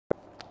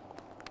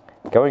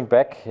Going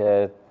back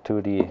to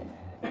the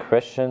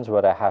questions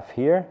what I have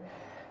here,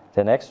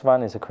 the next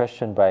one is a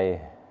question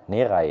by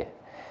Nerai,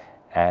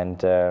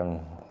 and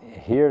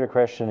here the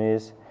question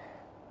is,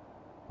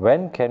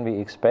 when can we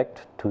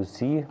expect to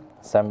see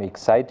some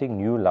exciting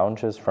new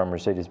launches from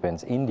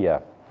Mercedes-Benz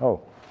India? Oh,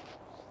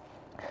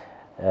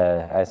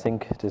 I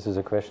think this is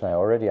a question I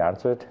already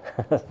answered,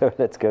 so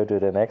let's go to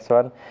the next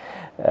one.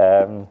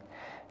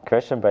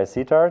 Question by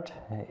Siddharth.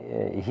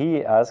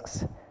 He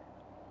asks,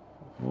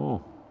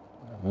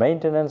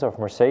 maintenance of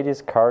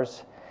Mercedes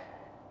cars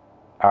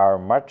are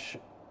much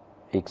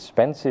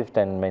expensive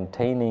than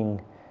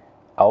maintaining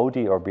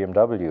Audi or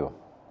BMW.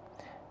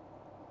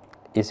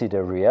 Is it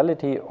a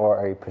reality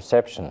or a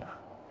perception?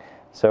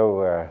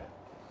 So,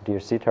 dear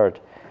Siddharth,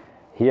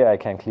 here I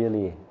can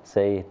clearly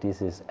say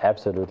this is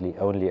absolutely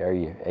only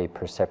a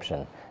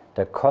perception.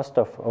 The cost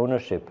of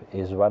ownership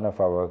is one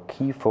of our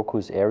key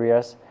focus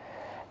areas,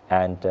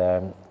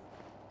 and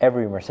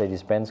every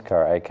Mercedes-Benz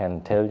car, I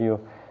can tell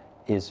you,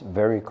 is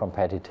very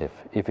competitive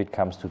if it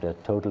comes to the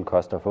total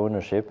cost of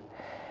ownership.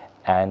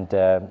 And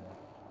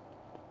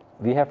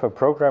we have a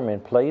program in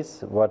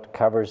place what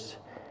covers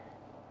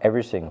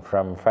everything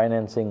from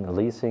financing,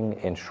 leasing,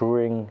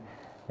 insuring.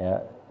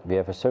 We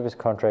have a service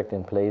contract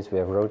in place, we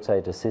have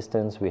roadside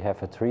assistance, we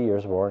have a 3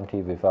 years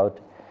warranty without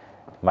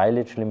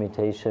mileage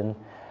limitation.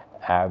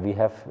 We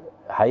have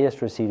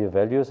highest residual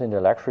values in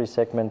the luxury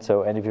segment.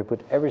 So, and if you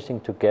put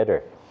everything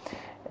together,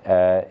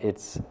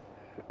 it's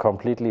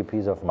completely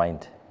peace of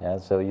mind. Yeah?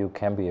 So you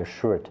can be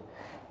assured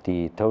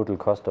the total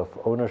cost of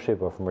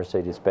ownership of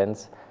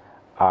Mercedes-Benz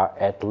are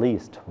at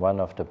least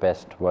one of the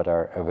best what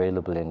are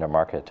available in the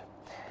market.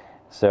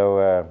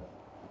 So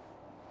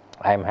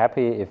I'm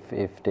happy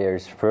if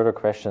there's further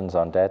questions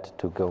on that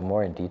to go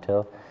more in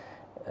detail.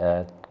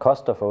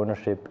 Cost of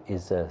ownership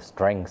is a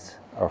strength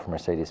of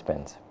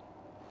Mercedes-Benz.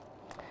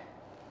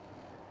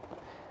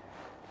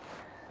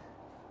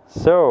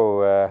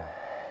 So,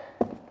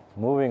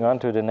 moving on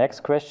to the next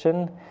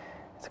question.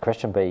 It's a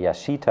question by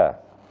Yashita.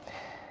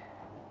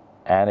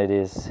 And it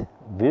is,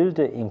 will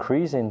the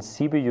increase in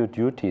CBU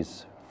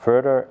duties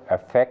further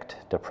affect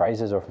the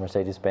prices of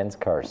Mercedes-Benz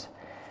cars?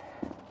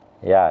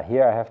 Yeah,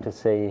 here I have to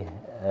say,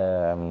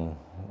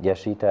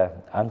 Yashita,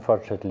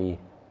 unfortunately,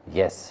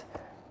 yes.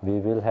 We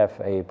will have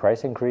a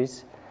price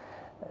increase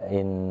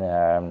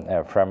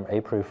from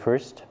April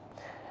 1st.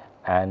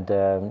 And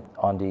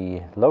on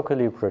the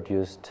locally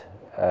produced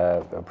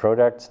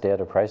products, there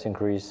the price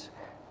increase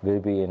will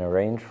be in a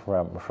range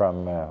from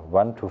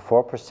 1 to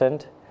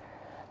 4%.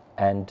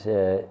 And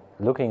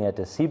looking at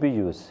the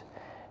CBUs,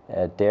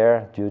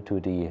 there, due to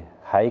the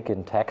hike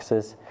in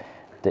taxes,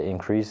 the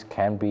increase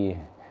can be,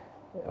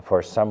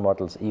 for some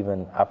models,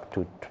 even up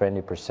to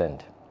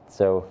 20%.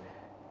 So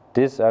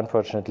this,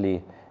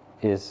 unfortunately,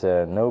 is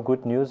no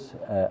good news,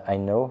 I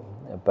know,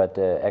 but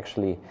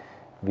actually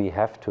we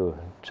have to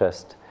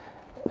just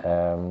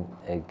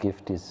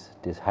give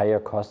these higher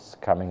costs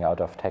coming out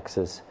of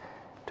taxes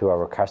to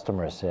our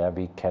customers.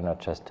 We cannot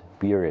just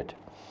bear it.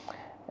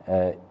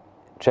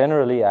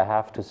 Generally, I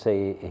have to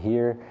say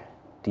here,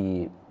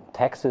 the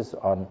taxes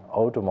on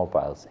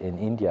automobiles in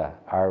India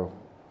are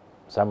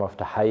some of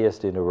the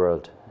highest in the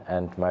world.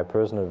 And my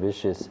personal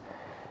wish is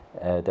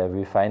that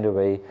we find a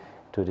way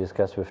to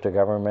discuss with the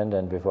government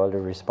and with all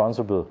the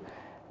responsible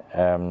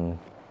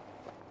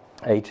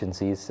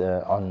agencies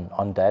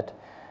on that.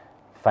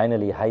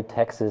 Finally, high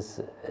taxes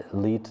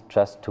lead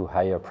just to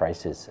higher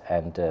prices.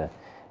 And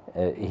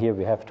here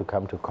we have to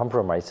come to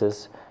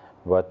compromises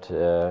what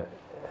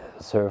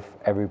serve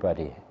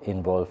everybody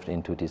involved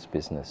into this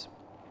business.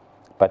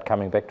 But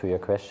coming back to your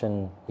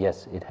question,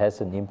 yes, it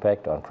has an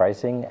impact on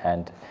pricing,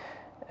 and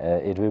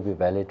it will be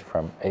valid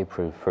from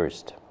April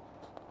 1st.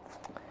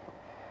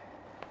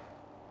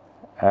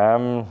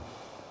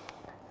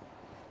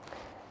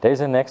 There's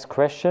a next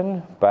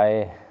question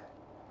by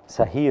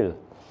Sahil,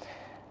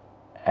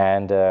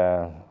 and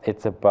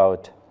it's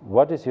about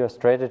what is your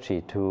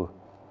strategy to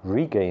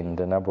regain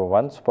the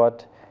 #1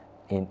 spot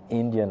in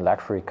Indian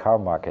luxury car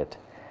market?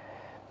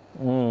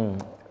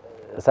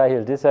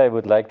 Sahil, this I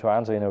would like to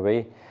answer in a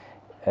way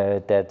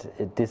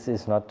that this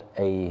is not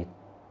a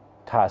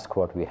task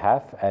what we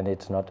have, and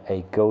it's not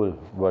a goal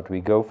what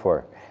we go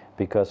for,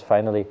 because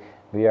finally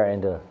we are in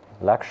the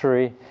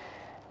luxury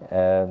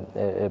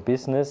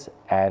business,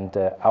 and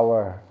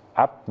our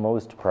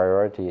utmost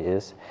priority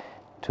is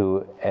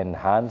to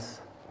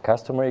enhance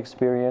customer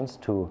experience,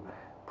 to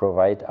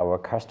provide our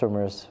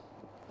customers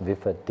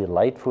with a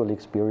delightful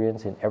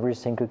experience in every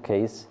single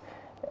case.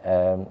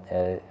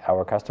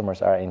 Our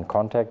customers are in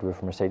contact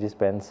with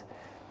Mercedes-Benz.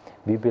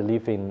 We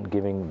believe in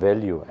giving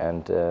value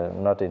and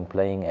not in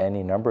playing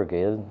any number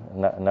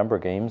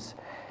games.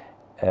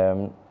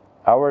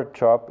 Our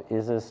job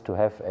is to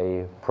have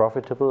a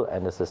profitable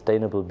and a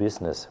sustainable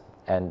business,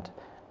 and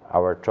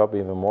our job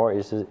even more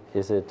is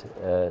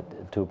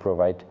to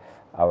provide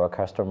our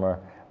customer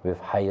with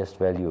highest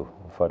value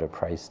for the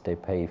price they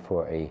pay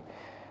for a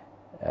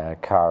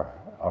car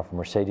of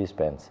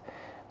Mercedes-Benz.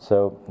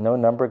 So no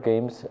number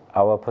games.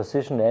 Our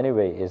position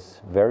anyway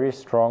is very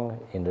strong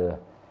in the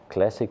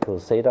classical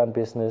sedan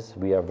business.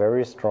 We are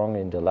very strong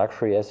in the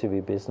luxury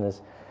SUV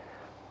business.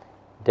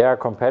 There are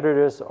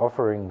competitors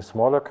offering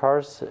smaller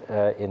cars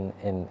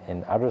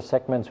in other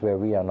segments where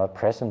we are not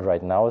present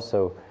right now.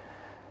 So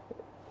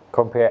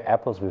compare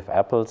apples with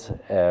apples.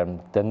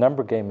 The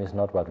number game is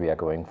not what we are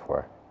going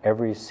for.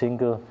 Every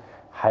single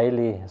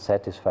highly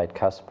satisfied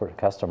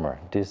customer,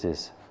 this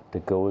is the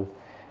goal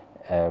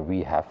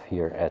we have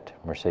here at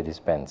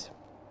Mercedes-Benz.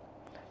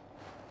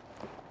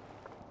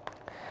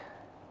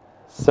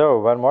 So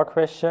one more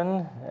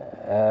question.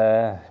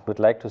 Would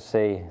like to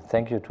say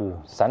thank you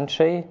to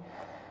Sanjay,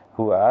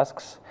 who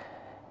asks,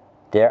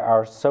 there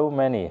are so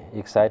many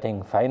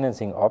exciting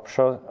financing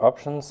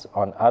options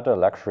on other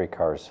luxury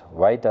cars.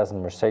 Why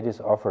doesn't Mercedes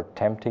offer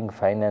tempting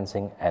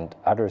financing and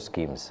other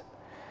schemes?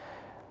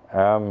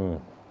 Oh,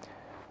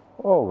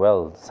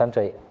 well,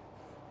 Sanjay,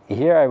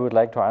 here I would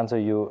like to answer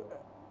you.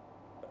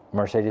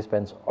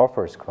 Mercedes-Benz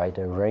offers quite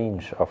a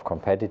range of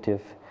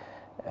competitive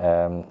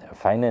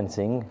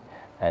financing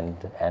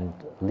and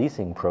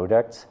leasing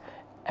products,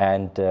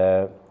 and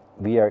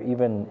we are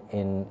even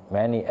in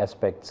many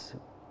aspects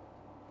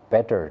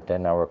better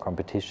than our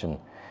competition.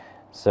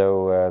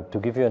 So to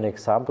give you an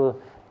example,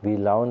 we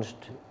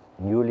launched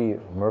newly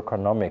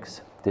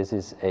Merconomics. This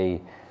is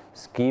a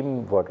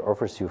scheme what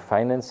offers you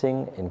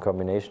financing in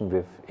combination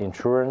with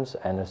insurance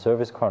and a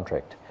service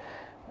contract.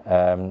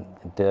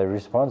 The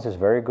response is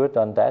very good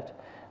on that,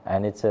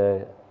 and it's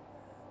an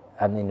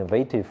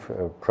innovative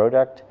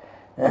product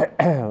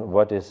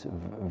what is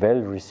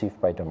well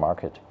received by the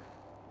market.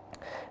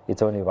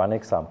 It's only one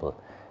example.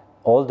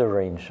 All the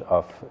range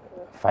of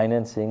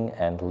financing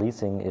and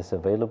leasing is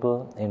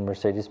available in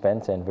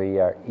Mercedes-Benz, and we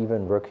are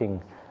even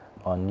working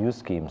on new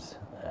schemes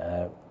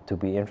to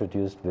be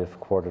introduced with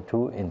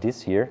Q2 in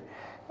this year.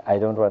 I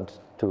don't want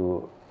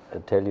to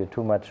tell you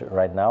too much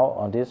right now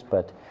on this,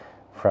 but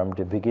from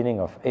the beginning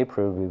of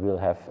April we will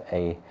have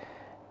a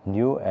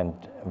new and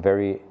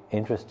very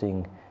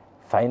interesting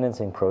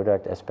financing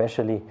product,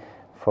 especially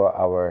for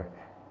our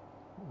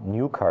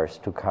new cars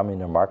to come in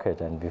the market.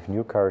 And with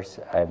new cars,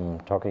 I'm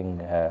talking,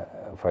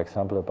 for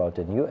example, about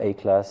the new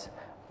A-Class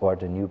or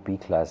the new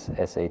B-Class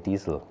SA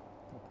diesel.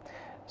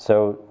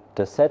 So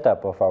the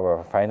setup of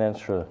our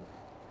financial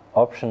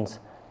options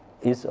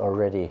is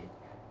already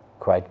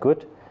quite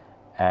good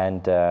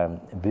and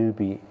will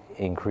be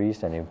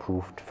increased and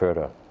improved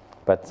further.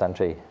 But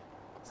Sanjay,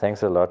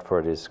 thanks a lot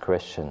for this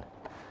question.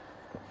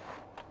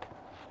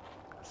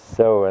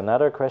 So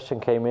another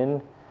question came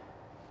in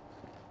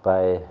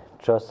by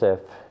Joseph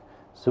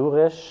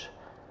Suresh.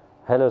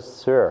 Hello,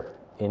 sir.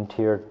 In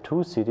Tier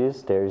 2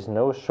 cities, there is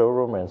no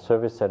showroom and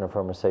service center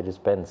for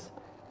Mercedes-Benz.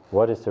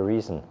 What is the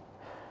reason?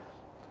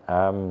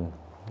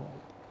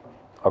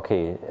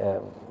 Okay,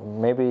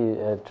 maybe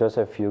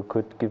Joseph, you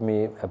could give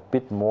me a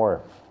bit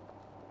more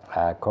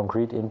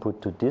concrete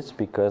input to this,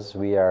 because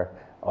we are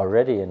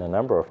already in a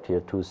number of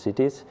Tier 2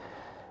 cities.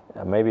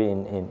 Maybe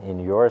in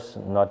yours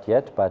not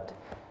yet, but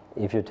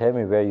if you tell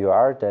me where you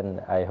are,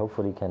 then I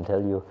hopefully can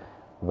tell you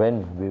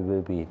when we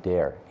will be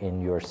there in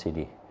your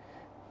city.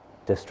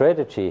 The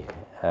strategy,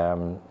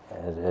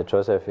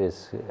 Joseph,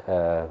 is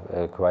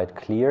quite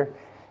clear.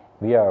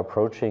 We are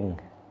approaching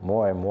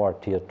more and more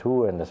Tier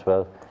 2 and as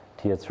well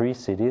Tier 3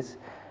 cities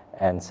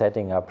and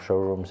setting up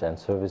showrooms and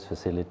service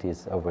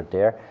facilities over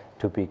there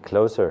to be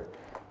closer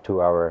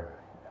to our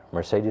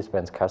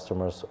Mercedes-Benz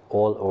customers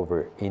all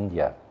over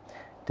India.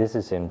 This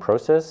is in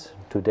process.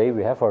 Today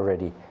we have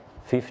already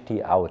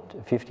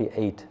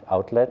 58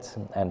 outlets,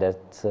 and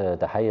that's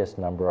the highest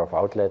number of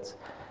outlets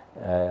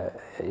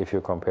if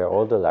you compare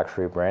all the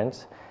luxury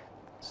brands.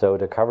 So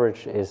the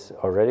coverage is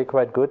already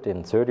quite good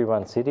in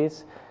 31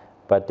 cities,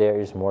 but there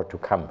is more to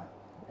come.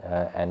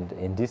 And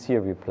in this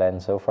year we plan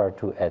so far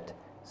to add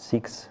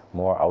 6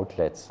 more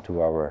outlets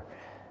to our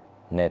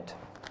net.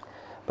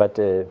 But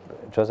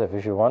Joseph,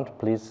 if you want,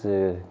 please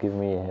give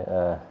me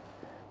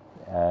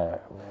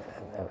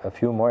a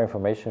few more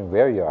information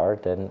where you are,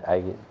 then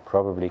I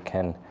probably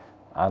can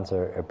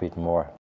answer a bit more.